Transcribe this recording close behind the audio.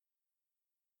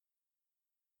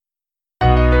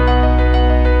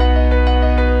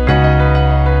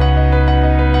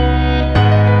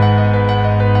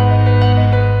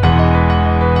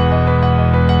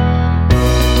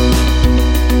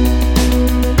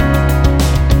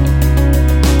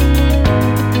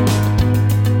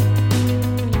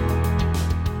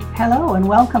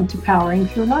welcome to Powering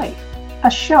Through Life,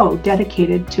 a show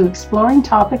dedicated to exploring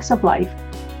topics of life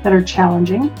that are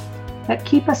challenging, that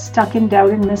keep us stuck in doubt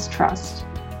and mistrust,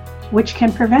 which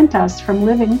can prevent us from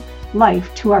living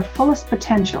life to our fullest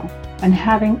potential and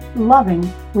having loving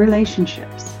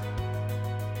relationships.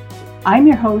 I'm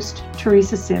your host,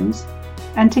 Teresa Sims,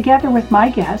 and together with my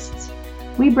guests,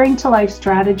 we bring to life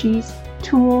strategies,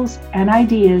 tools, and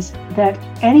ideas that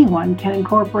anyone can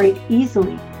incorporate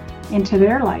easily into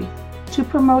their life to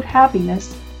promote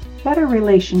happiness, better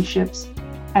relationships,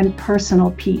 and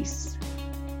personal peace.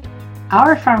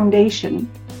 Our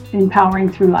foundation in Powering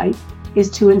Through Life is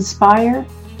to inspire,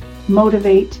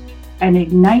 motivate, and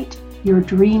ignite your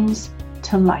dreams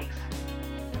to life.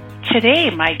 Today,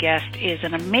 my guest is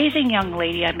an amazing young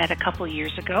lady I met a couple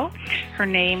years ago. Her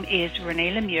name is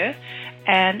Renee Lemieux,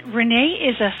 and Renee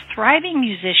is a thriving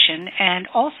musician and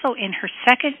also in her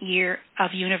second year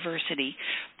of university.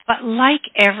 But like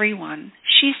everyone,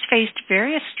 she's faced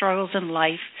various struggles in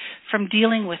life, from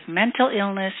dealing with mental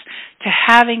illness to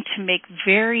having to make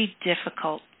very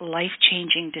difficult,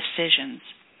 life-changing decisions.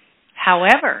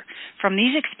 However, from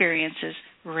these experiences,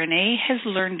 Renee has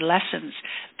learned lessons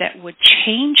that would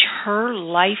change her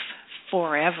life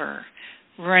forever.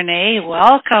 Renee,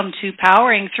 welcome to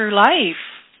Powering Through Life.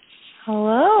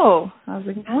 Hello. How's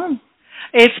it going?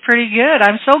 It's pretty good.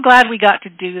 I'm so glad we got to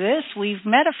do this. We've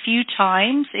met a few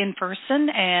times in person,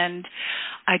 and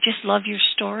I just love your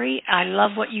story. I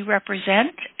love what you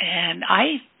represent, and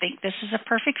I think this is a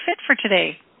perfect fit for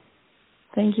today.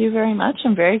 Thank you very much.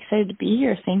 I'm very excited to be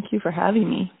here. Thank you for having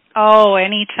me. Oh,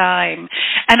 anytime.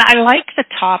 And I like the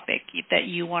topic that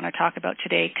you want to talk about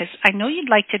today, because I know you'd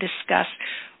like to discuss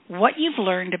what you've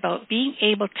learned about being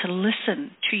able to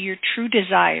listen to your true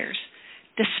desires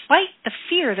despite the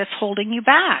fear that's holding you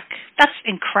back. That's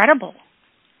incredible.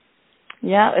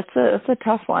 Yeah, it's a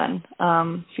tough one.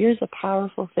 Fear is a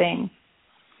powerful thing.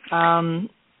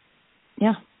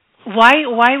 Yeah.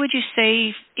 Why would you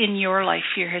say in your life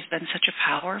fear has been such a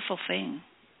powerful thing?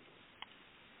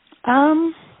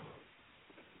 I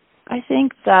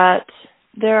think that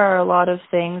there are a lot of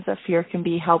things that fear can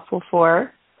be helpful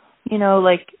for,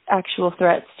 like actual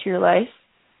threats to your life.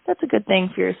 That's a good thing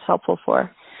fear is helpful for.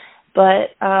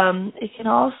 But it can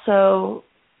also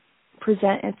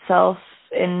present itself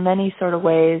in many sort of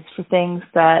ways for things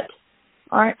that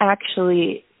aren't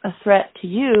actually a threat to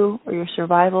you or your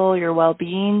survival, your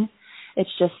well-being. It's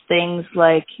just things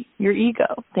like your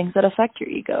ego, things that affect your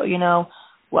ego.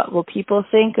 What will people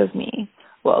think of me?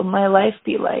 What will my life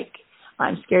be like?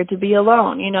 I'm scared to be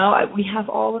alone. We have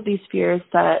all of these fears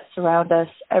that surround us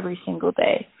every single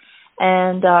day.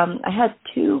 And I had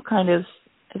two kind of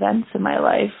events in my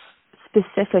life,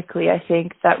 specifically, I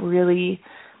think, that really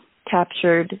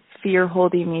captured fear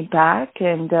holding me back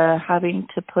and having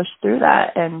to push through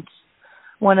that. And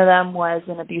one of them was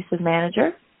an abusive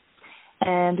manager,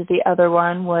 and the other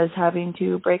one was having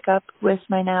to break up with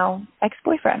my now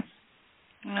ex-boyfriend.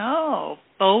 Oh,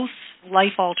 both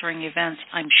life-altering events,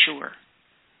 I'm sure.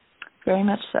 Very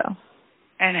much so.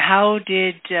 And how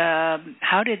did the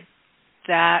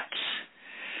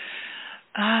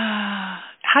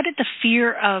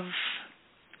fear of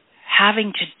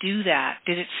having to do that,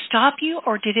 did it stop you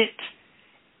or did it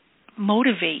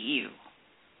motivate you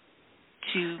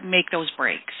to make those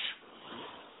breaks?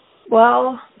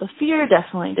 Well, the fear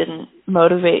definitely didn't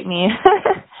motivate me.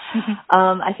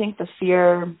 I think the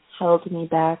fear held me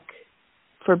back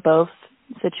for both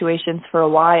situations for a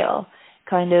while,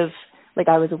 kind of like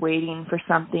I was waiting for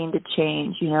something to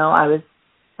change. I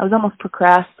was almost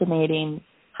procrastinating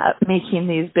making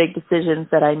these big decisions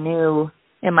that I knew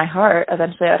in my heart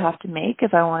eventually I would have to make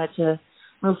if I wanted to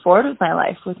move forward with my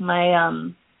life. With my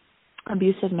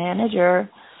abusive manager,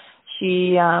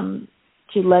 she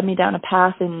led me down a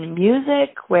path in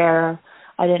music where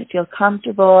I didn't feel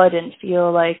comfortable. I didn't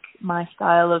feel like my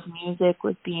style of music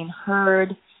was being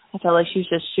heard. I felt like she was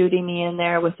just shooting me in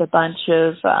there with a bunch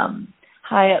of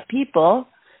high-up people,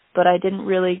 but I didn't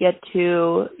really get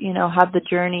to, have the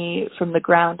journey from the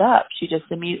ground up. She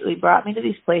just immediately brought me to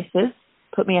these places,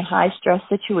 put me in high-stress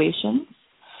situations,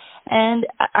 and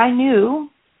I knew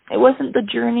it wasn't the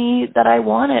journey that I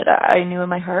wanted. I knew in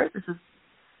my heart this is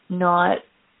not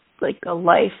like a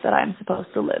life that I'm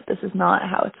supposed to live. This is not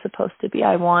how it's supposed to be.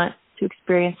 I want to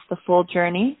experience the full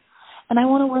journey, and I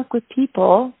want to work with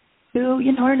people who,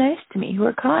 are nice to me, who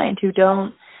are kind, who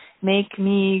don't make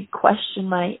me question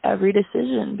my every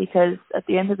decision, because at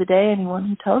the end of the day, anyone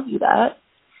who tells you that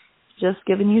is just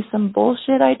giving you some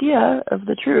bullshit idea of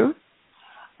the truth.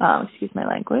 Excuse my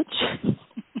language.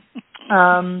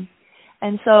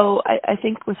 And so I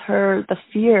think with her, the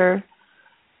fear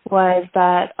was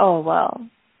that,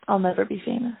 I'll never be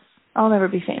famous. I'll never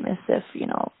be famous if,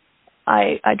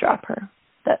 I drop her.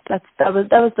 That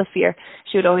was the fear.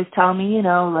 She would always tell me,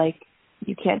 like,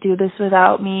 you can't do this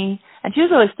without me. And she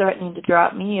was always threatening to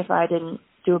drop me if I didn't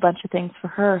do a bunch of things for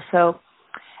her. So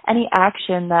any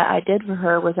action that I did for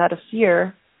her was out of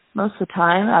fear. Most of the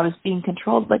time, I was being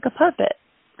controlled like a puppet.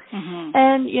 Mm-hmm.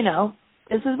 And,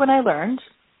 this is when I learned,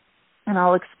 and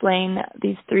I'll explain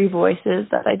these 3 voices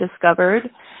that I discovered,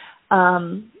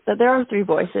 that there are 3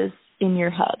 voices in your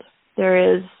head.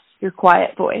 There is your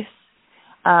quiet voice.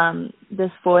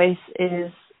 This voice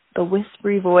is the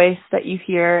whispery voice that you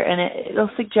hear, and it'll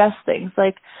suggest things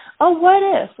like, oh, what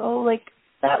if? Oh, like,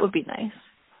 that would be nice.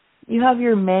 You have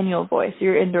your manual voice,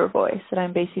 your indoor voice, and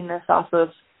I'm basing this off of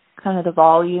kind of the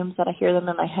volumes that I hear them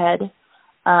in my head.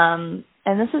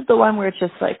 And this is the one where it's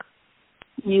just like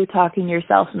you talking to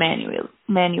yourself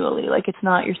manually. Like, it's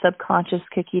not your subconscious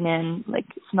kicking in. Like,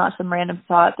 it's not some random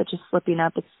thought that's just slipping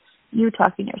up. It's you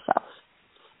talking to yourself.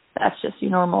 That's just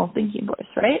your normal thinking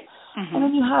voice, right? Mm-hmm. And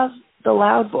then you have the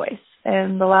loud voice.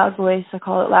 And the loud voice, I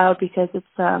call it loud because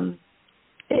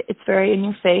it's very in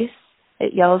your face.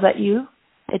 It yells at you.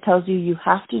 It tells you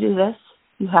have to do this.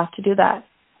 You have to do that.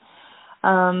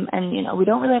 And, we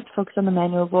don't really have to focus on the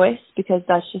manual voice because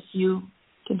that's just you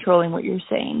controlling what you're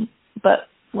saying. But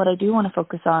what I do want to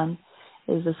focus on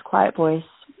is this quiet voice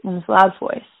and this loud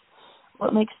voice.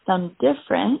 What makes them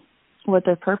different, what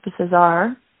their purposes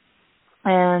are,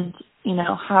 and,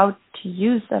 how to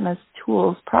use them as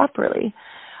tools properly.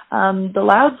 The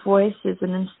loud voice is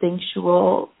an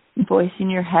instinctual voice in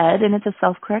your head, and it's a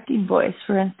self-correcting voice.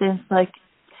 For instance, like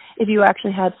if you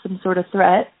actually had some sort of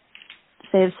threat,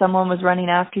 say if someone was running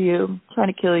after you,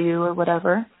 trying to kill you or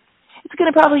whatever, it's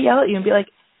going to probably yell at you and be like,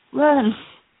 run.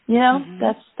 Mm-hmm.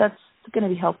 That's going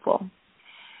to be helpful.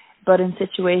 But in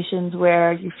situations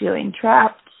where you're feeling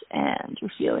trapped and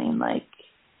you're feeling like,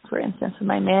 for instance, with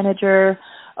my manager,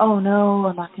 oh no,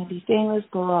 I'm not going to be famous,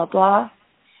 blah, blah, blah.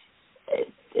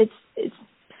 It's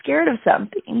scared of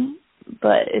something,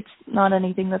 but it's not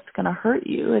anything that's going to hurt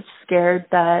you. It's scared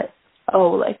that,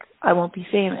 I won't be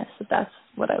famous if that's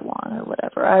what I want or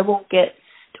whatever. I won't get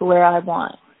to where I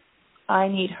want. I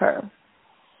need her.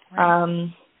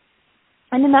 Right.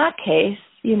 And in that case,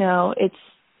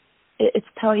 it's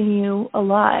telling you a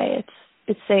lie.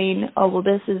 It's saying, oh, well,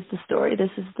 this is the story.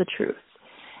 This is the truth.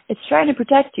 It's trying to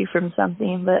protect you from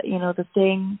something, but, the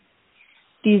thing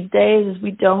these days is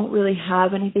we don't really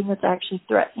have anything that's actually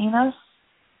threatening us.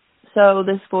 So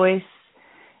this voice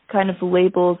kind of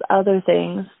labels other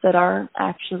things that are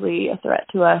actually a threat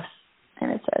to us,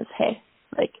 and it says, hey,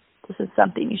 this is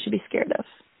something you should be scared of,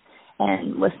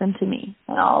 and listen to me,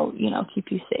 and I'll, keep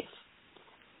you safe.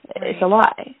 Right. It's a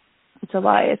lie. It's a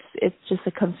lie. It's just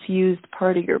a confused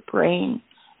part of your brain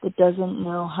that doesn't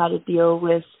know how to deal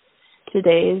with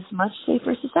today's much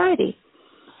safer society.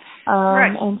 Right,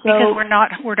 and so, because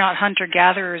we're not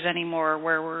hunter-gatherers anymore,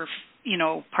 where we're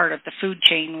part of the food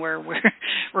chain, where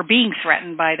we're being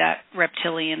threatened by that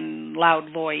reptilian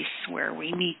loud voice, where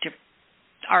we need to,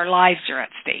 our lives are at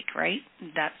stake, right?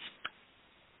 That's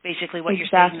basically what you're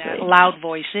saying that loud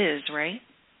voice is, right?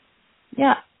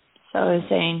 Yeah. So I was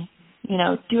saying,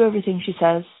 do everything she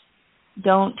says.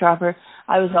 Don't drop her.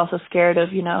 I was also scared of,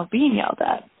 being yelled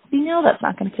at. Being yelled at's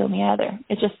not going to kill me either.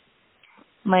 It just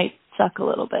might suck a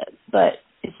little bit, but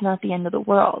it's not the end of the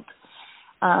world.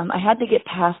 I had to get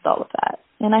past all of that.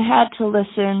 And I had to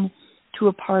listen to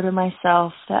a part of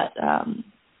myself that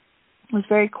was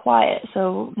very quiet.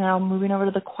 So now moving over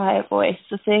to the quiet voice.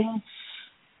 The thing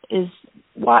is,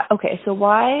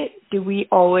 why do we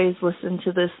always listen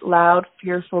to this loud,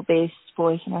 fearful bass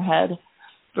voice in our head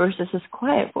versus this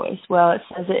quiet voice? Well, it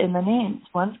says it in the names.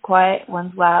 One's quiet,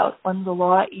 one's loud. One's a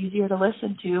lot easier to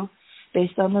listen to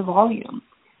based on the volume.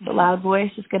 The loud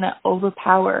voice is going to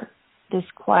overpower this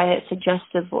quiet,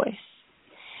 suggestive voice.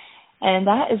 And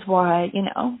that is why,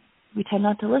 we tend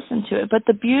not to listen to it. But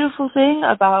the beautiful thing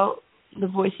about the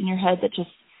voice in your head that just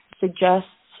suggests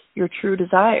your true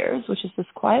desires, which is this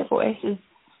quiet voice, is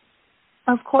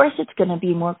of course it's going to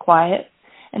be more quiet.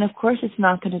 And of course it's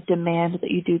not going to demand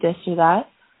that you do this or that.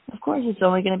 Of course it's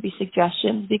only going to be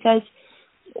suggestions, because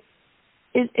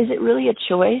is it really a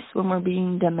choice when we're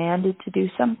being demanded to do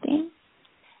something?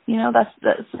 That's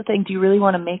the thing. Do you really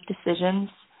want to make decisions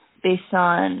based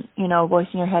on, a voice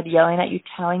in your head yelling at you,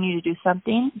 telling you to do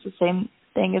something? It's the same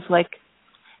thing as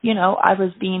I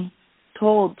was being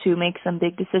told to make some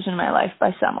big decision in my life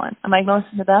by someone. Am I going to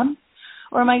listen to them?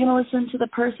 Or am I going to listen to the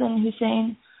person who's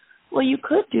saying, well, you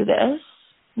could do this,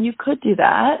 you could do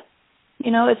that?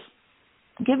 It's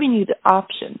giving you the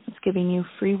option. It's giving you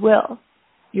free will.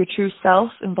 Your true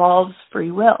self involves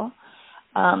free will.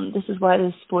 This is why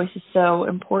this voice is so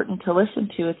important to listen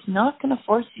to. It's not going to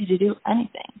force you to do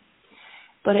anything,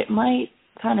 but it might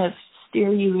kind of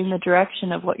steer you in the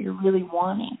direction of what you're really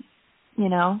wanting, you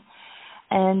know?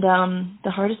 And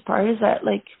the hardest part is that,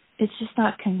 like, it's just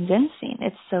not convincing.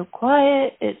 It's so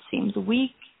quiet. It seems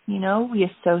weak. You know, we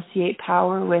associate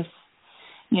power with,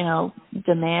 you know,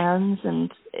 demands, and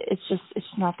it's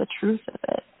not the truth of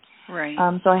it. Right.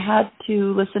 So I had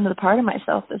to listen to the part of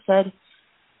myself that said,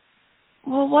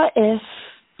 well, what if,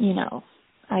 you know,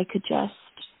 I could just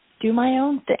do my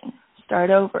own thing,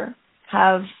 start over,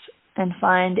 and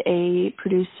find a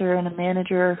producer and a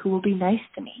manager who will be nice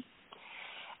to me.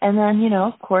 And then, you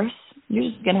know, of course, you're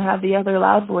just going to have the other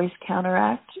loud voice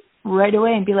counteract right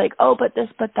away and be like, oh, but this,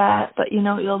 but that, but, you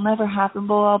know, it'll never happen,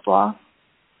 blah, blah, blah.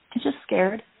 I'm just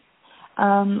scared.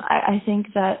 I think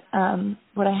that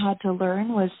what I had to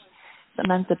learn was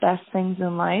sometimes the best things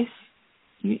in life,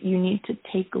 you need to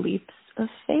take leaps of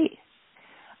faith.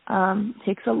 It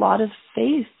takes a lot of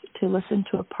faith to listen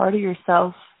to a part of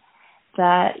yourself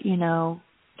that, you know,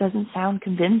 doesn't sound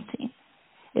convincing.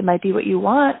 It might be what you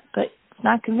want, but it's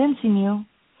not convincing you.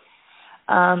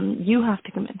 You have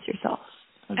to convince yourself.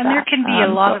 And there can be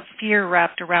a lot of fear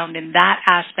wrapped around in that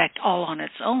aspect all on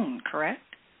its own, correct?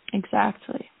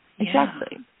 Exactly.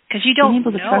 Because you don't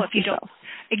know if you yourself. don't.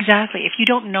 Exactly. If you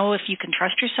don't know if you can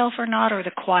trust yourself or not, or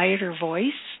the quieter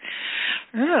voice,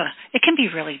 it can be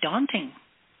really daunting.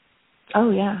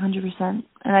 Oh, yeah, 100%. And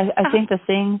I think the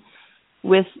thing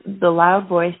with the loud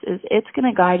voice is it's going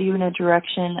to guide you in a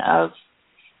direction of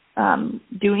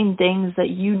doing things that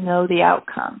you know the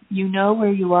outcome. You know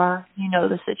where you are. You know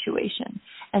the situation.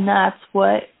 And that's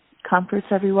what comforts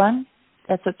everyone.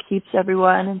 That's what keeps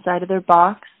everyone inside of their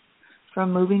box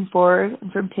from moving forward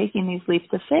and from taking these leaps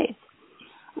of faith.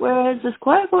 Whereas this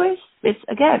quiet voice, it's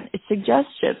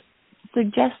suggestive.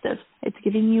 It's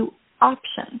giving you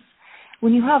options.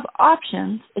 When you have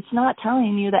options, it's not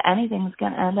telling you that anything's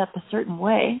going to end up a certain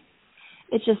way.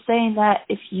 It's just saying that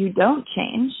if you don't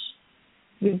change,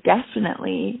 you're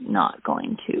definitely not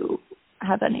going to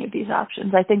have any of these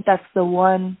options. I think that's the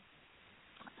one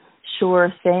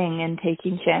sure thing in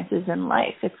taking chances in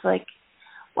life. It's like,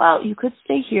 well, you could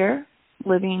stay here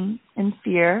living in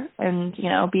fear and, you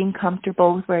know, being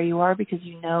comfortable with where you are because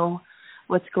you know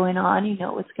what's going on, you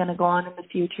know what's going to go on in the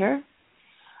future.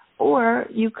 Or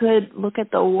you could look at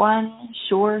the one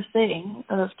sure thing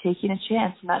of taking a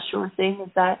chance, and that sure thing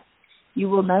is that you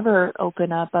will never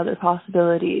open up other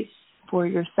possibilities for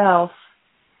yourself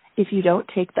if you don't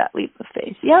take that leap of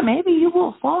faith. Yeah, maybe you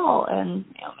will fall and,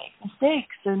 you know, make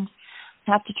mistakes and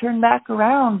have to turn back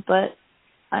around, but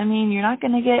I mean, you're not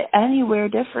going to get anywhere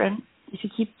different if you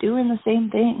keep doing the same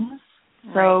things.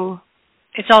 Right. So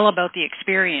it's all about the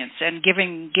experience and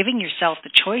giving yourself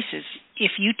the choices.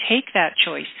 If you take that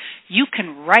choice, you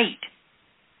can write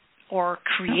or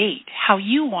create how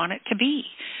you want it to be,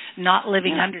 not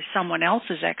living under someone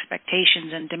else's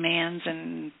expectations and demands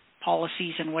and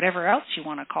policies and whatever else you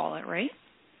want to call it, right?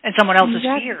 And someone else's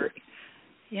fear.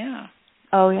 Yeah.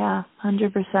 Oh, yeah,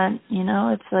 100%. You know,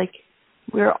 it's like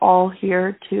we're all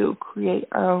here to create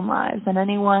our own lives, and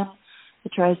anyone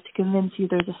that tries to convince you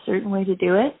there's a certain way to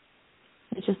do it,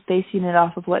 it's just basing it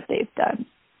off of what they've done.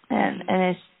 And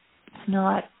it's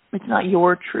not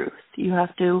your truth. You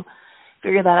have to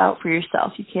figure that out for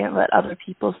yourself. You can't let other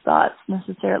people's thoughts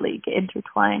necessarily get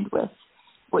intertwined with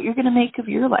what you're going to make of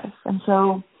your life. And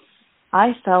so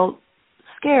I felt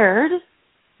scared,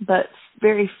 but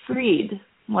very freed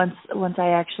once I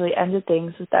actually ended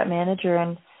things with that manager.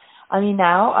 And I mean,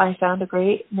 now I found a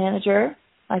great manager.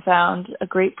 I found a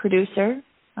great producer.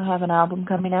 I have an album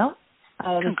coming out.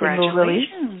 I have a single release.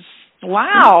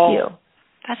 Wow. Thank you.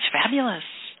 That's fabulous.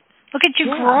 Look at you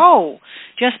grow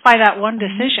just by that one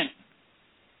decision.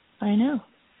 I know.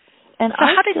 And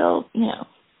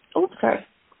so sorry.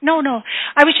 No.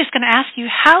 I was just going to ask you,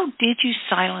 how did you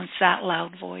silence that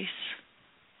loud voice?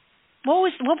 What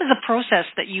was the process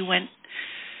that you went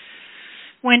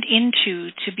into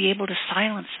to be able to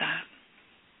silence that?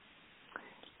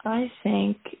 I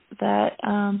think that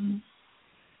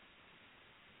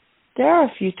there are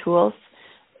a few tools.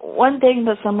 One thing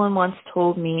that someone once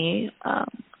told me,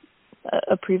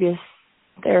 a previous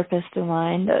therapist of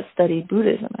mine that studied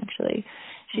Buddhism, actually,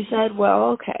 she said,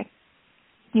 well, okay,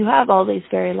 you have all these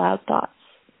very loud thoughts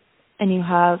and you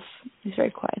have these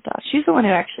very quiet thoughts. She's the one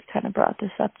who actually kind of brought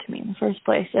this up to me in the first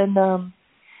place. And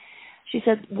she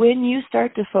said, when you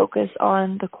start to focus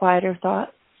on the quieter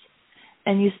thoughts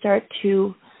and you start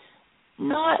to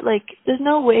there's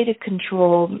no way to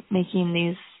control making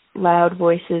these loud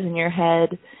voices in your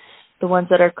head, the ones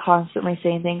that are constantly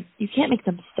saying things. You can't make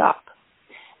them stop.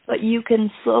 But you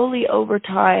can slowly over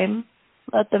time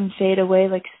let them fade away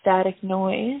like static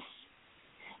noise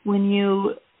when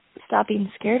you stop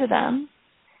being scared of them,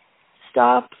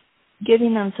 stop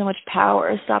giving them so much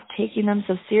power, stop taking them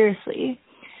so seriously,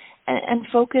 and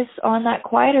focus on that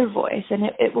quieter voice, and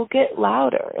it will get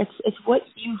louder. It's what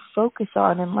you focus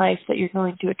on in life that you're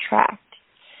going to attract.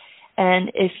 And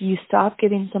if you stop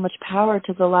giving so much power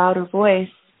to the louder voice,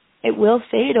 it will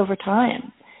fade over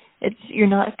time. You're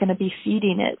not going to be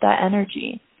feeding it that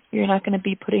energy. You're not going to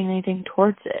be putting anything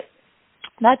towards it.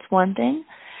 That's one thing.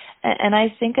 And I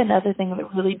think another thing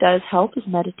that really does help is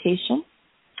meditation.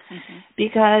 Mm-hmm.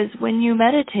 Because when you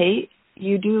meditate,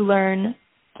 you do learn,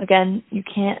 again, you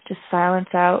can't just silence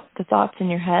out the thoughts in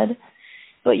your head,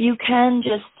 but you can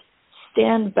just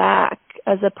stand back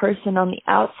as a person on the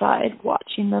outside,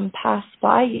 watching them pass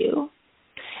by you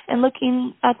and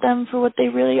looking at them for what they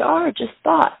really are, just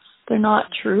thoughts. They're not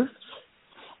truths.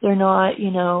 They're not,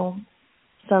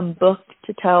 some book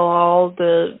to tell all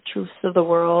the truths of the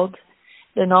world.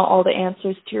 They're not all the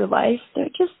answers to your life. They're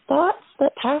just thoughts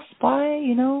that pass by,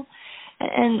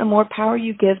 and the more power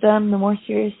you give them, the more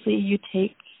seriously you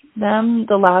take them,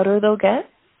 the louder they'll get.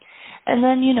 And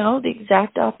then, the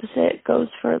exact opposite goes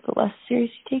for the less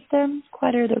serious you take them, the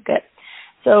quieter they'll get.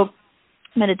 So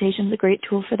meditation is a great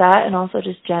tool for that, and also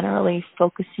just generally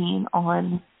focusing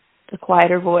on the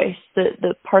quieter voice,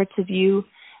 the parts of you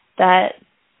that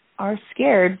are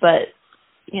scared, but,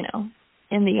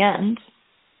 in the end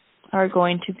are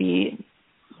going to be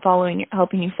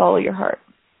helping you follow your heart.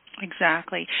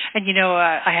 Exactly. And,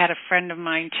 I had a friend of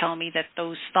mine tell me that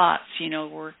those thoughts,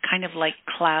 were kind of like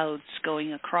clouds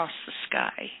going across the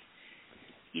sky.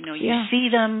 You see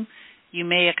them, you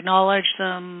may acknowledge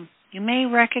them, you may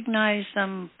recognize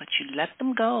them, but you let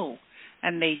them go.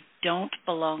 And they don't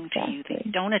belong to you. They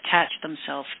don't attach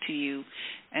themselves to you.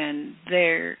 And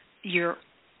you're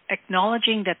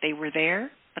acknowledging that they were there,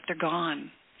 but they're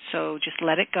gone. So just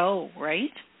let it go,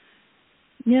 right?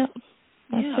 Yeah,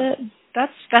 that's it.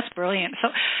 That's brilliant. So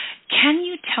can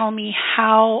you tell me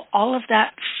how all of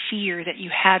that fear that you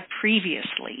had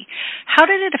previously, how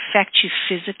did it affect you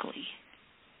physically?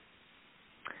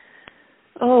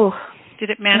 Oh. Did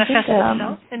it manifest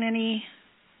itself in any...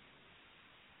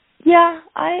 Yeah,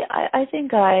 I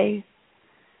think I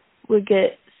would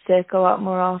get sick a lot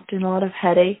more often, a lot of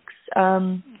headaches.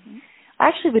 I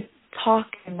actually would talk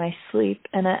in my sleep,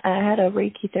 and I had a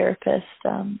Reiki therapist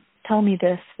tell me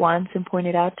this once and point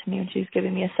it out to me when she was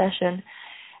giving me a session.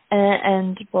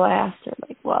 And I asked her,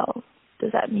 well,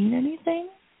 does that mean anything?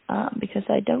 Because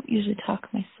I don't usually talk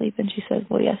in my sleep. And she said,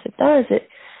 well, yes, it does.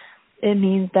 It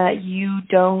means that you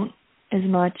don't as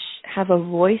much have a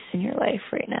voice in your life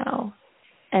right now.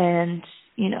 And,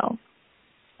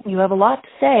 you have a lot to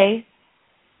say,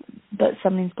 but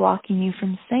something's blocking you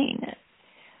from saying it.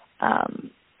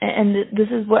 And this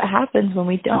is what happens when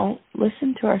we don't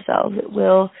listen to ourselves. It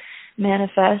will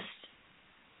manifest,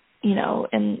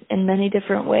 in many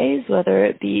different ways, whether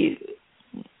it be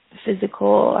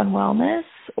physical unwellness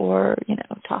or,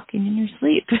 talking in your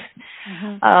sleep.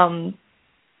 Mm-hmm.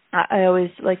 I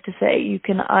always like to say you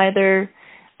can either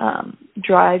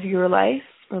drive your life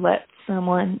or let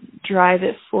someone drive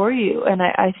it for you. And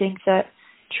I think that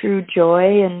true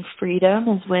joy and freedom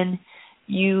is when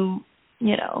you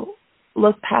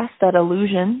look past that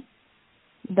illusion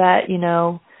that,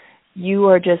 you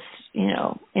are just,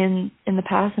 in the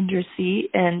passenger seat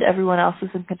and everyone else is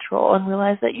in control, and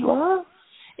realize that you are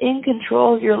in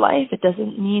control of your life. It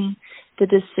doesn't mean the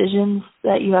decisions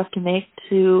that you have to make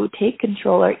to take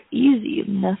control are easy.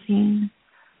 Nothing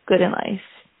good in life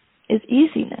is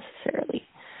easy necessarily.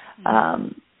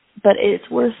 But it's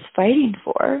worth fighting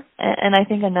for. And I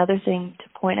think another thing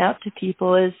to point out to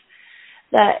people is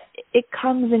that it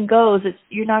comes and goes.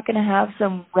 You're not going to have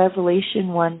some revelation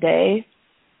one day,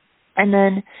 and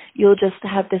then you'll just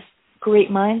have this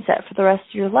great mindset for the rest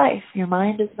of your life. Your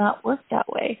mind does not work that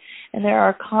way. And there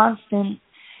are constant,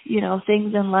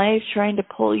 things in life trying to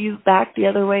pull you back the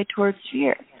other way towards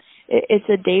fear. It's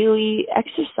a daily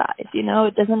exercise,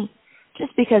 It doesn't,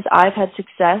 just because I've had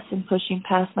success in pushing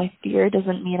past my fear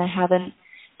doesn't mean I haven't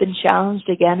been challenged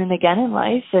again and again in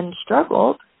life and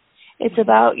struggled. It's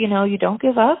about, you don't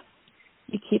give up,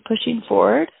 you keep pushing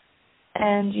forward,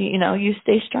 and, you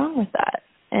stay strong with that.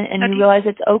 And you realize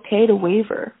it's okay to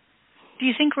waver. Do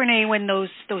you think, Renee, when those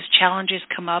challenges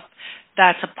come up,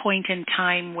 that's a point in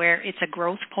time where it's a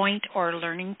growth point or a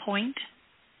learning point?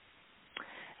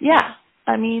 Yeah.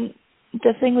 I mean,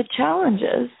 the thing with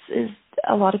challenges is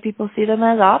a lot of people see them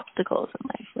as obstacles in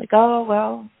life. Like, oh,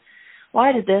 well,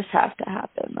 why did this have to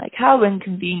happen? Like, how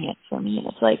inconvenient for me. And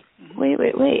it's like,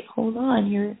 wait, hold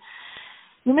on.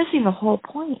 you're missing the whole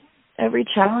point. Every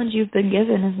challenge you've been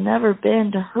given has never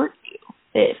been to hurt you.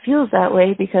 It feels that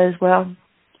way because, well,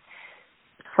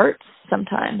 it hurts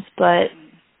sometimes, but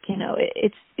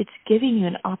it's giving you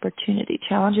an opportunity.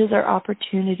 Challenges are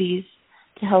opportunities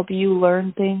to help you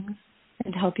learn things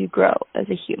and to help you grow as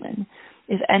a human.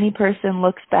 If any person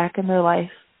looks back in their life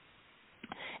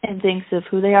and thinks of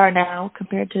who they are now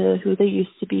compared to who they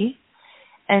used to be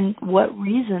and what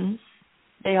reasons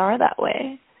they are that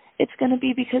way, it's going to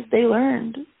be because they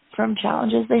learned from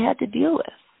challenges they had to deal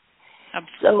with.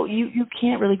 So you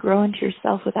can't really grow into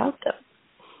yourself without them.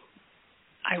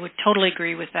 I would totally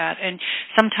agree with that. And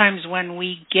sometimes when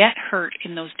we get hurt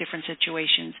in those different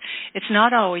situations, it's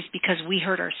not always because we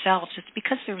hurt ourselves. It's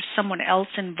because there was someone else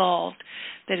involved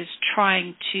that is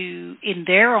trying to, in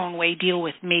their own way, deal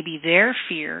with maybe their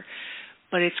fear,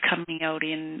 but it's coming out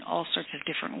in all sorts of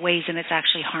different ways, and it's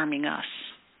actually harming us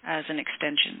as an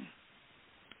extension.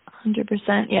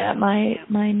 100%. Yeah,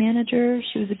 my manager,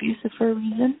 she was abusive for a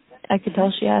reason. I could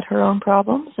tell she had her own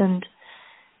problems, and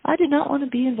I did not want to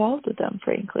be involved with them,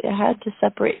 frankly. I had to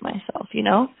separate myself,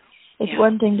 It's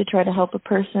one thing to try to help a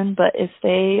person, but if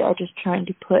they are just trying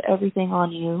to put everything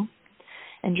on you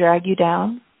and drag you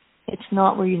down, it's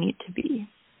not where you need to be.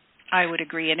 I would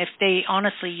agree. And if they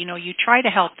honestly, you try to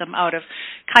help them out of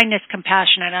kindness,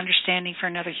 compassion, and understanding for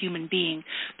another human being,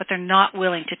 but they're not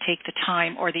willing to take the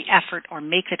time or the effort or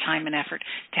make the time and effort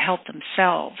to help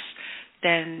themselves,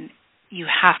 then you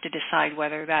have to decide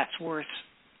whether that's worth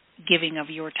giving of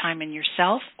your time and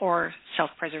yourself or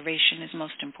self-preservation is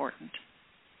most important.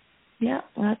 Yeah,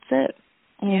 that's it.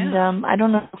 And I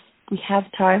don't know if we have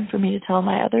time for me to tell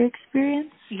my other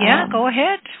experience. Yeah, go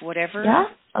ahead. Whatever. Yeah?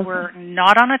 Okay. We're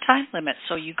not on a time limit,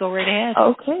 so you go right ahead.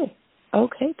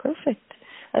 Okay, perfect.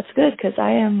 That's good because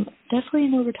I am definitely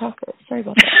an overtalker. Sorry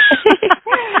about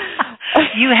that.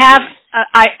 You have,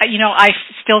 I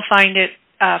still find it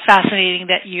fascinating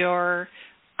that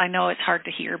I know it's hard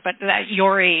to hear, but at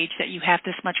your age that you have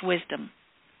this much wisdom,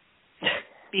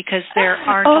 because there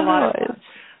aren't a lot of...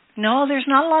 No, there's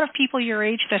not a lot of people your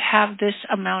age that have this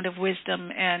amount of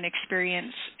wisdom and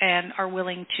experience and are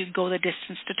willing to go the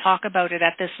distance to talk about it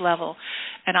at this level,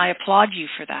 and I applaud you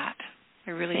for that.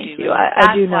 I really do. Thank you.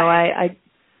 I do know.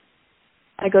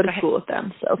 I go to school with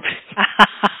them, so...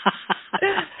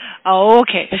 Oh,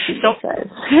 okay. So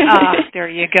there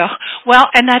you go. Well,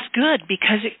 and that's good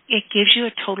because it gives you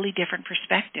a totally different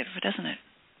perspective, doesn't it?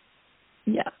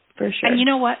 Yeah, for sure. And you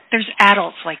know what? There's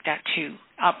adults like that too,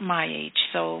 up my age,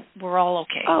 so we're all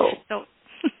okay. Oh, so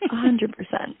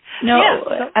 100%. No,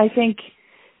 yeah, I think,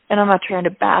 and I'm not trying to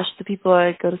bash the people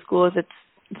I go to school with.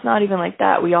 It's not even like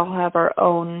that. We all have our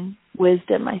own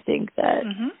wisdom. I think that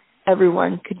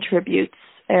everyone contributes.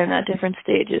 And at different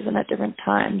stages and at different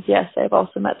times. Yes, I've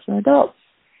also met some adults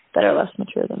that are less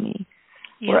mature than me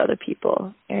or other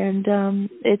people. And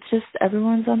it's just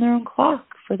everyone's on their own clock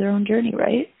for their own journey,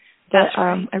 right? But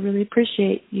right. I really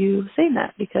appreciate you saying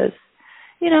that because,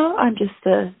 I'm just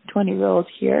a 20-year-old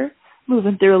here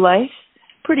moving through life,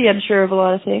 pretty unsure of a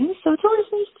lot of things. So it's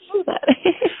always nice to hear that.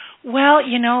 Well,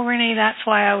 Renee, that's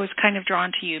why I was kind of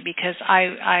drawn to you because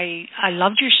I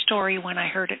loved your story when I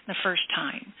heard it the first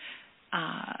time.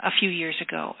 A few years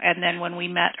ago, and then when we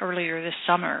met earlier this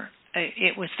summer,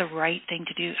 it was the right thing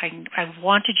to do. I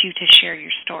wanted you to share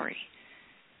your story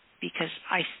because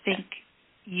I think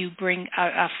you bring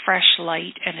a fresh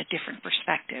light and a different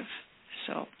perspective.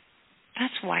 So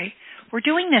that's why we're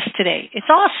doing this today. It's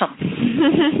awesome.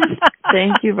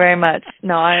 Thank you very much.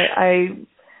 No, I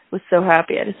was so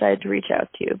happy I decided to reach out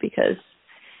to you because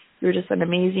you're just an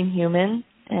amazing human,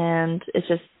 and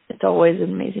it's always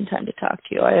an amazing time to talk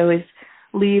to you. I always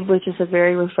leave with just a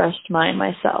very refreshed mind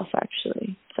myself,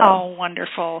 actually. So. Oh,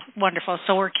 wonderful, wonderful.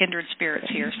 So we're kindred spirits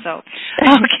here. So,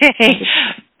 okay.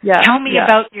 Tell me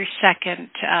about your second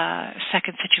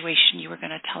situation you were going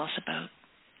to tell us about.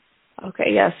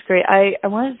 Okay, yes, great. I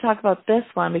wanted to talk about this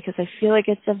one because I feel like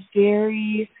it's a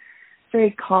very,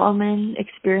 very common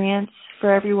experience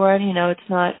for everyone. It's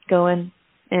not going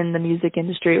in the music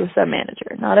industry with some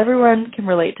manager. Not everyone can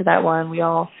relate to that one. We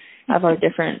all have our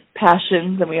different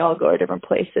passions and we all go our different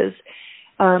places.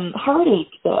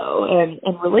 Heartache, though, and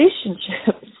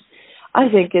relationships, I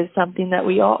think, is something that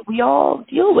we all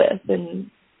deal with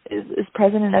and is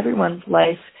present in everyone's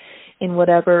life in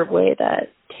whatever way that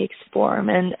takes form.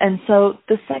 And so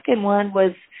the second one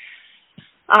was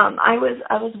I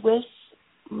was with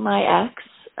my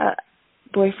ex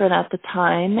boyfriend at the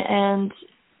time, and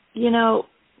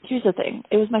here's the thing: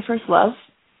 it was my first love,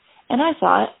 and I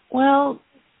thought, well,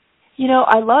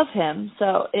 I love him,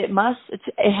 so it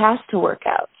has to work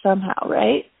out somehow,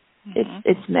 right? Mm-hmm.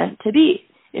 It's meant to be.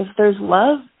 If there's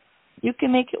love, You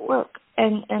can make it work.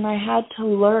 And I had to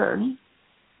learn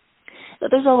that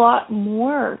there's a lot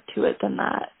more to it than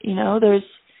that. You know, there's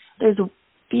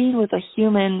being with a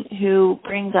human who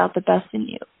brings out the best in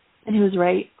you and who's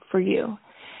right for you.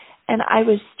 And I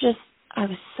was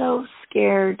so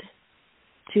scared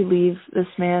to leave this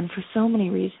man for so many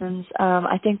reasons.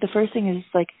 I think the first thing is,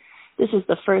 like, this is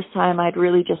the first time I'd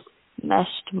really just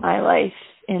meshed my life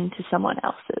into someone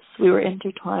else's. We were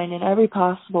intertwined in every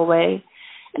possible way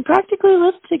and practically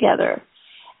lived together.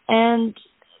 And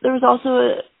there was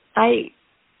also I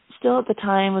still at the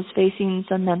time was facing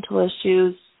some mental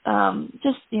issues,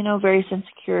 just, you know, various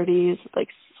insecurities, like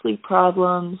sleep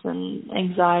problems and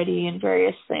anxiety and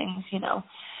various things, you know.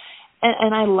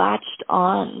 And I latched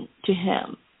on to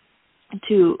him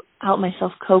to help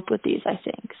myself cope with these, I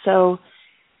think. So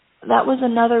that was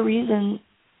another reason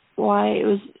why it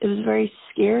was very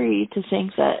scary to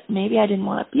think that maybe I didn't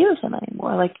want to be with him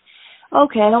anymore. Like,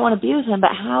 okay, I don't want to be with him,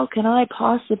 but how can I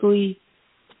possibly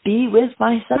be with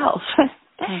myself?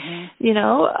 Mm-hmm. You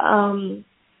know?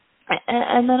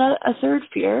 And then a third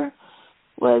fear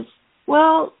was,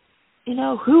 well, you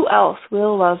know, who else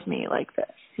will love me like this?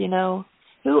 You know,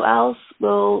 who else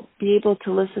will be able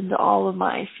to listen to all of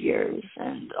my fears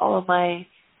and all of my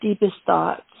deepest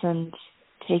thoughts and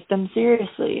take them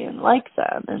seriously and like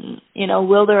them? And, you know,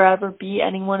 will there ever be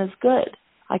anyone as good?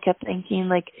 I kept thinking,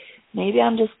 like, maybe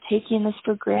I'm just taking this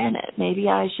for granted. Maybe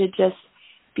I should just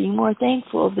be more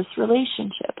thankful of this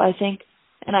relationship. I think,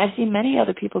 and I've seen many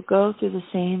other people go through the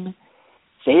same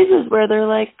phases where they're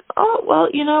like, oh, well,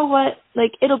 you know what?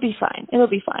 Like, it'll be fine. It'll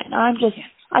be fine.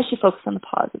 I should focus on the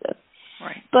positive.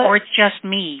 Right. But, or it's just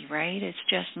me, right? It's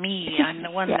just me. I'm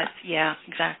the one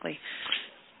exactly.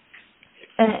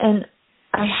 And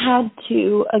I had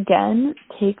to, again,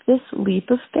 take this leap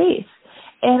of faith.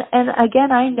 And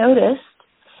again, I noticed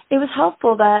it was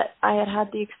helpful that I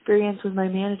had the experience with my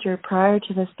manager prior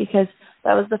to this, because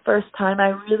that was the first time I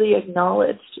really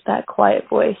acknowledged that quiet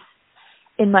voice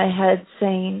in my head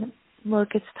saying, look,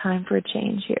 it's time for a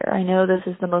change here. I know this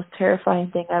is the most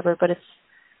terrifying thing ever, but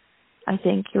I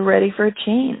think you're ready for a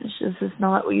change. This is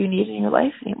not what you need in your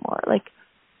life anymore. Like,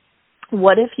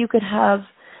 what if you could have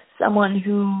someone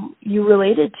who you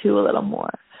related to a little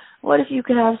more? What if you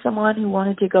could have someone who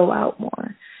wanted to go out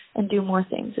more and do more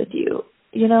things with you?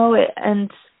 You know, and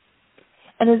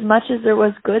as much as there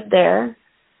was good there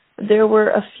were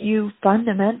a few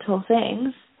fundamental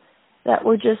things that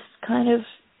were just kind of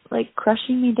like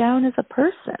crushing me down as a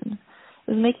person.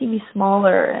 It was making me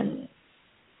smaller and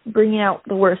bringing out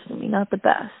the worst in me, not the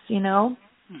best, you know?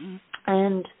 Mm-hmm.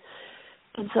 And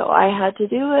so I had to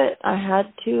do it. I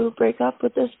had to break up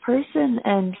with this person,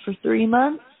 and for 3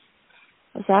 months,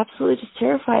 I was absolutely just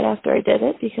terrified after I did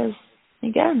it because,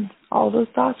 again, all those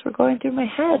thoughts were going through my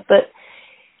head. But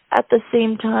at the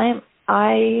same time,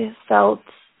 I felt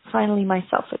finally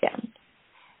myself again.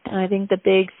 And I think the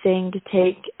big thing to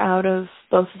take out of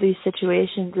both of these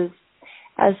situations is,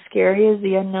 as scary as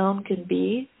the unknown can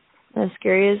be, as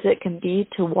scary as it can be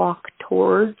to walk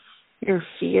towards your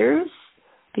fears,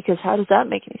 because how does that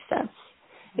make any sense?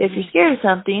 Mm-hmm. If you're scared of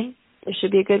something, there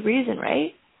should be a good reason,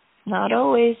 right? Not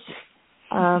always.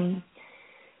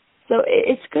 So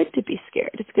it's good to be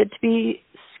scared. It's good to be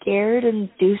scared and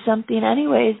do something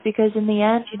anyways, because in the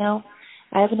end, you know,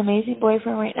 I have an amazing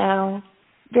boyfriend right now,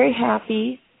 very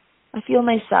happy. I feel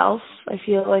myself. I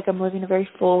feel like I'm living a very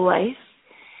full life.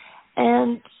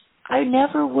 And I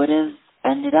never would have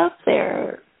ended up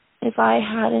there if I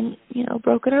hadn't, you know,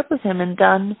 broken up with him and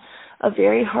done a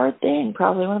very hard thing,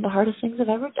 probably one of the hardest things I've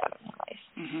ever done in my life.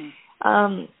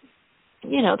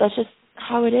 Mm-hmm. You know, that's just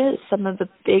how it is. Some of the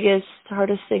biggest,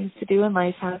 hardest things to do in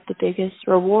life have the biggest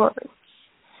rewards.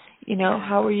 You know,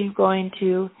 how are you going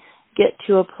to get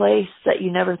to a place that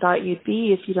you never thought you'd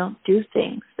be if you don't do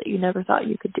things that you never thought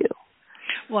you could do?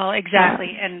 Well,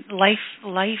 exactly. And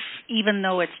life, even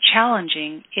though it's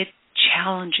challenging, it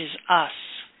challenges us,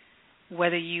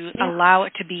 whether you allow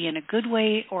it to be in a good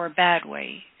way or a bad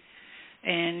way.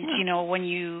 And, you know, when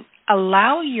you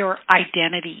allow your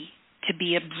identity to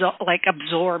be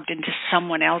absorbed into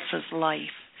someone else's life,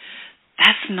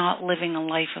 that's not living a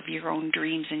life of your own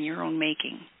dreams and your own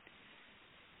making.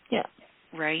 Yeah.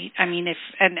 Right? I mean,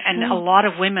 and a lot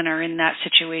of women are in that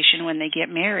situation when they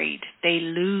get married. They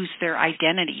lose their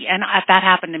identity. And that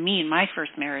happened to me in my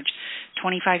first marriage,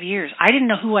 25 years. I didn't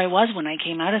know who I was when I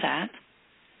came out of that.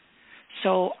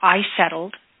 So I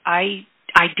settled. I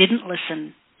didn't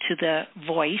listen to the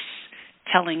voice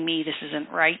telling me this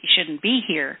isn't right, you shouldn't be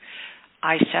here.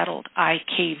 I settled. I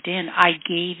caved in. I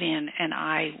gave in, and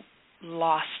I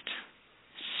lost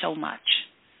so much.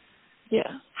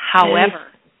 Yeah. However,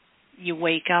 you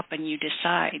wake up and you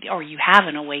decide, or you have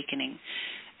an awakening,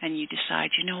 and you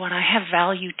decide, you know what, I have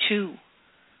value too.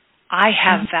 I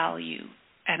have value,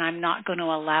 and I'm not going to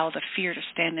allow the fear to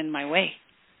stand in my way.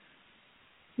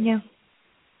 Yeah.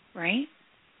 Right?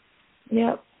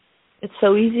 Yeah. It's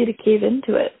so easy to cave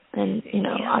into it. And,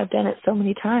 I've done it so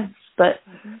many times. But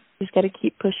you just got to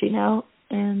keep pushing out.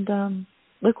 And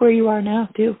look where you are now,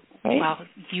 too. Right? Well,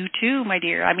 you too, my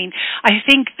dear. I mean, I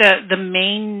think the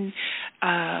main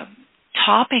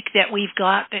topic that we've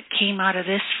got that came out of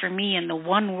this for me, and the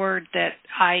one word that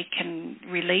I can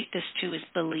relate this to, is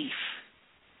belief.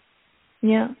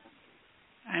 Yeah.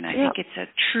 And I think it's a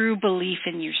true belief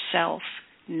in yourself.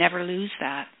 Never lose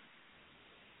that.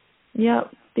 Yeah,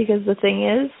 because the thing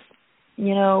is,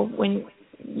 when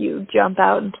you jump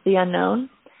out into the unknown,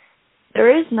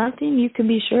 there is nothing you can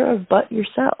be sure of but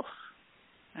yourself.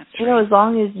 That's right. As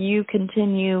long as you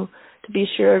continue to be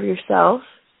sure of yourself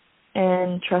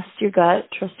and trust your gut,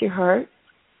 trust your heart,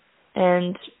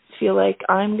 and feel like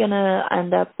I'm going to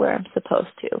end up where I'm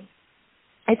supposed to.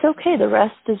 It's okay. The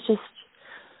rest is just,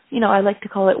 I like to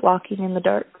call it walking in the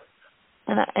dark.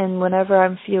 And whenever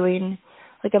I'm feeling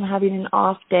like I'm having an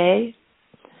off day,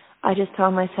 I just tell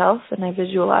myself and I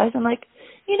visualize. I'm like,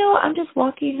 I'm just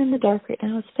walking in the dark right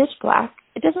now. It's pitch black.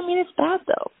 It doesn't mean it's bad,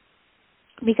 though,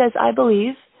 because I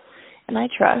believe and I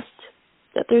trust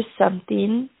that there's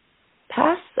something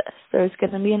past this. There's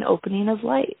going to be an opening of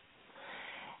light.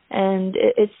 And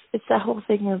it's that whole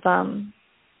thing of,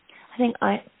 this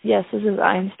is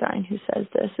Einstein who says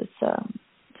this. It's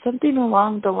something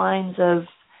along the lines of,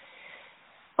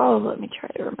 let me try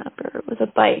to remember. With a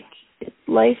bike,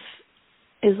 life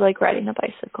is like riding a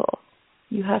bicycle.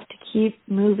 You have to keep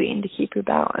moving to keep your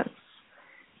balance.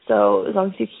 So as long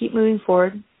as you keep moving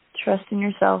forward, trust in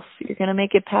yourself, you're going to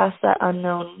make it past that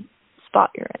unknown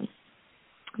spot you're in.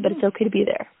 But it's okay to be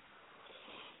there.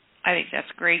 I think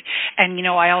that's great. And,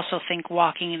 I also think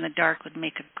Walking in the Dark would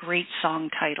make a great song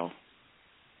title.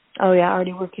 Oh, yeah,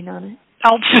 already working on it.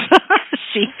 Oh,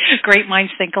 see, great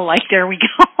minds think alike. There we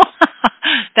go.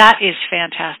 That is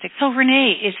fantastic. So,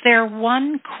 Renee, is there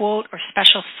one quote or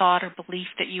special thought or belief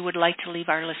that you would like to leave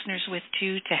our listeners with,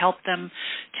 too, to help them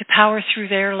to power through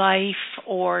their life,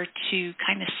 or to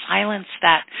kind of silence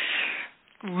that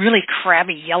really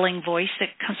crabby yelling voice that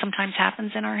sometimes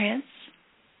happens in our heads?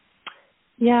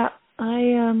 Yeah,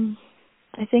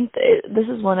 I think this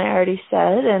is one I already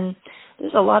said, and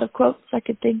there's a lot of quotes I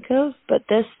could think of, but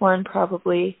this one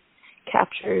probably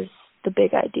captures the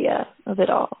big idea of it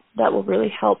all that will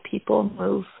really help people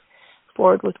move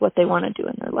forward with what they want to do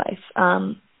in their life.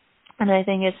 And I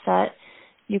think it's that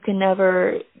you can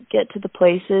never get to the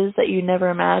places that you never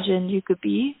imagined you could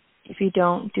be if you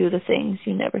don't do the things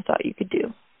you never thought you could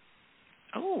do.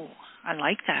 Oh, I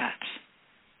like that.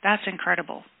 That's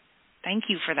incredible. Thank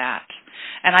you for that.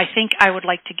 And I think I would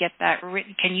like to get that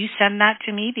written. Can you send that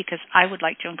to me? Because I would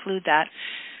like to include that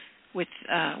with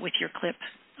your clip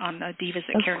on the Divas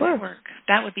That Care Network.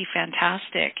 That would be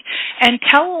fantastic. And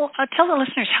tell the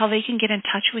listeners how they can get in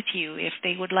touch with you if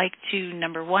they would like to,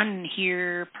 number one,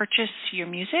 purchase your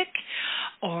music,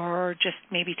 or just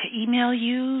maybe to email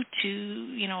you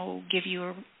to, give you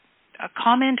a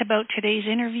comment about today's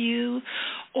interview,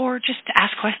 or just to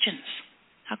ask questions.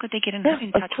 How could they get in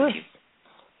touch with you?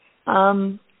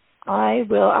 I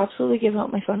will absolutely give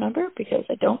out my phone number because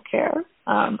I don't care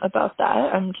about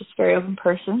that. I'm just a very open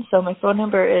person. So my phone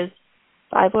number is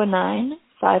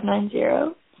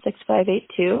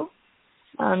 519-590-6582.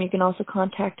 You can also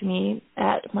contact me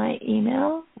at my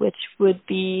email, which would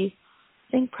be,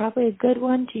 I think probably a good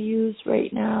one to use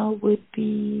right now would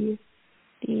be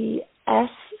the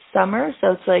S Summer.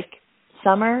 So it's like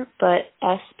summer, but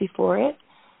S before it.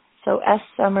 So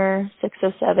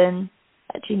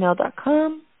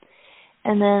ssummer607@gmail.com.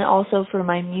 And then also for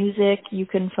my music, you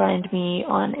can find me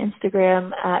on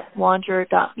Instagram at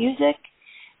wanderer.music.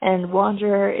 And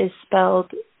Wanderer is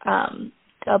spelled WANDRED.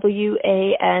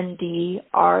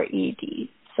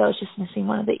 So it's just missing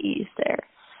one of the E's there.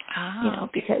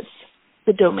 Because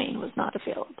the domain was not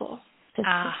available.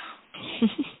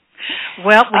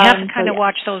 Well, we have to kind of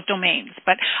watch those domains,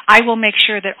 but I will make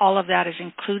sure that all of that is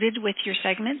included with your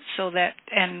segment,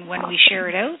 and when we share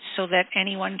it out, so that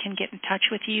anyone can get in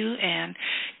touch with you and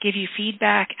give you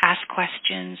feedback, ask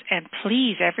questions, and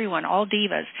please, everyone, all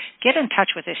divas, get in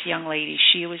touch with this young lady.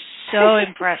 She was so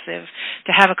impressive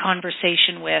to have a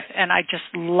conversation with, and I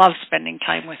just love spending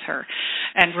time with her.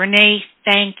 And Renee,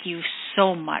 thank you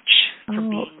so much for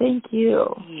being. Thank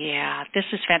you. Yeah, this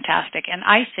is fantastic, and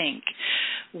I think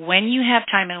when you have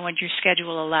time and when your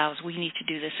schedule allows, we need to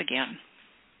do this again.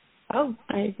 Oh,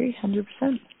 I agree 100%.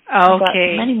 Okay. I've got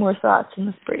many more thoughts in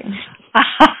the spring.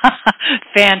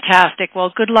 Fantastic.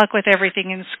 Well, good luck with everything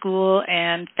in school,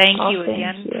 and thank you Thank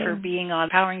again you. for being on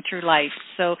Powering Through Life.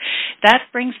 So that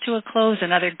brings to a close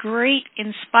another great,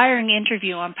 inspiring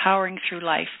interview on Powering Through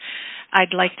Life.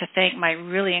 I'd like to thank my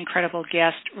really incredible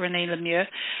guest, Renee Lemieux,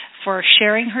 for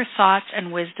sharing her thoughts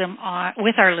and wisdom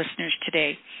with our listeners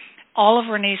today. All of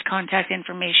Renee's contact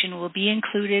information will be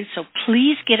included, so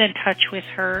please get in touch with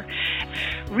her.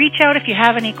 Reach out if you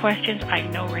have any questions. I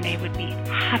know Renee would be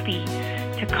happy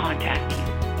to contact you.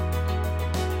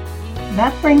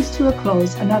 That brings to a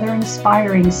close another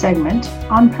inspiring segment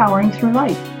on Powering Through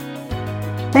Life.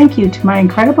 Thank you to my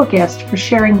incredible guest for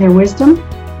sharing their wisdom,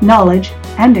 knowledge,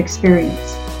 and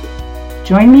experience.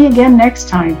 Join me again next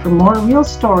time for more real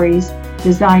stories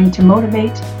designed to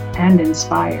motivate and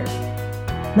inspire.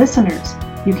 Listeners,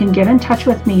 you can get in touch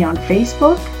with me on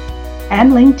Facebook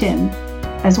and LinkedIn,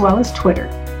 as well as Twitter.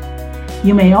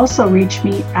 You may also reach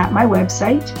me at my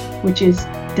website, which is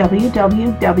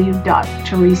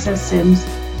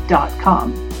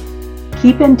www.teresasims.com.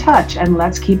 Keep in touch and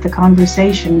let's keep the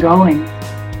conversation going.